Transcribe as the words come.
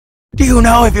do you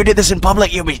know if you did this in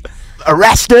public, you'll be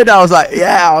arrested? I was like,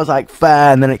 yeah. I was like,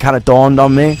 fair. And then it kind of dawned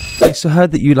on me. So I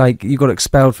heard that you got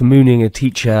expelled for mooning a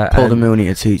teacher. Pulled a mooning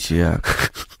a teacher, yeah.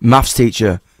 Maths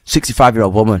teacher,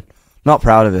 65-year-old woman. Not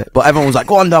proud of it. But everyone was like,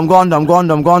 go on, Dom, go on, Dom, go on,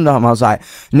 Dom, go on, Dom. I was like,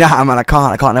 nah, man, I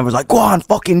can't. And everyone was like, go on,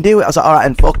 fucking do it. I was like, all right,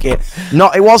 and fuck it.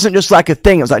 It wasn't just like a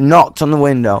thing. It was like, knocked on the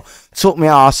window, took my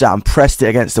arse out and pressed it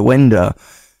against the window.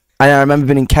 And I remember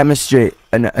being in chemistry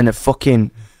and a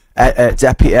fucking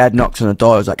deputy head knocked on the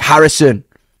door. I was like, Harrison,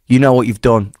 you know what you've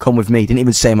done. Come with me. Didn't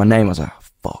even say my name. I was like, oh,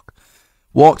 fuck.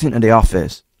 Walked into the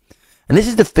office. And this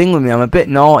is the thing with me. I'm a bit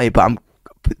naughty, but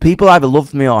people either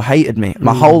loved me or hated me.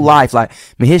 My whole life, like,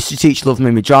 my history teacher loved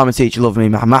me, my drama teacher loved me,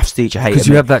 my maths teacher hated me. Because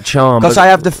you have that charm. Because I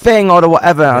have the thing or the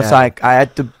whatever. I was like, I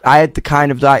had the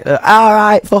kind of like, all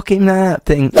right, fucking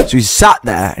thing. So he sat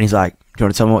there and he's like, do you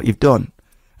want to tell me what you've done?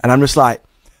 And I'm just like,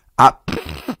 I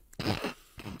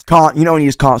can't, you know when you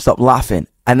just can't stop laughing.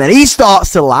 And then he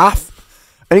starts to laugh.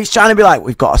 And he's trying to be like,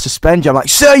 we've got to suspend you. I'm like,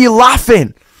 sir, you're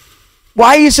laughing.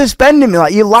 Why are you suspending me?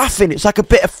 Like, you're laughing. It's like a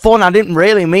bit of fun. I didn't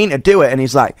really mean to do it. And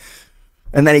he's like,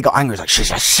 and then he got angry. He's like,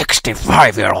 she's a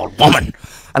 65-year-old woman.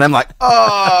 And I'm like,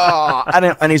 oh.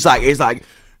 And he's like,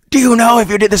 do you know if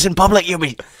you did this in public, you'll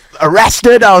be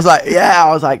arrested? I was like, yeah.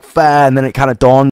 I was like, fair. And then it kind of dawned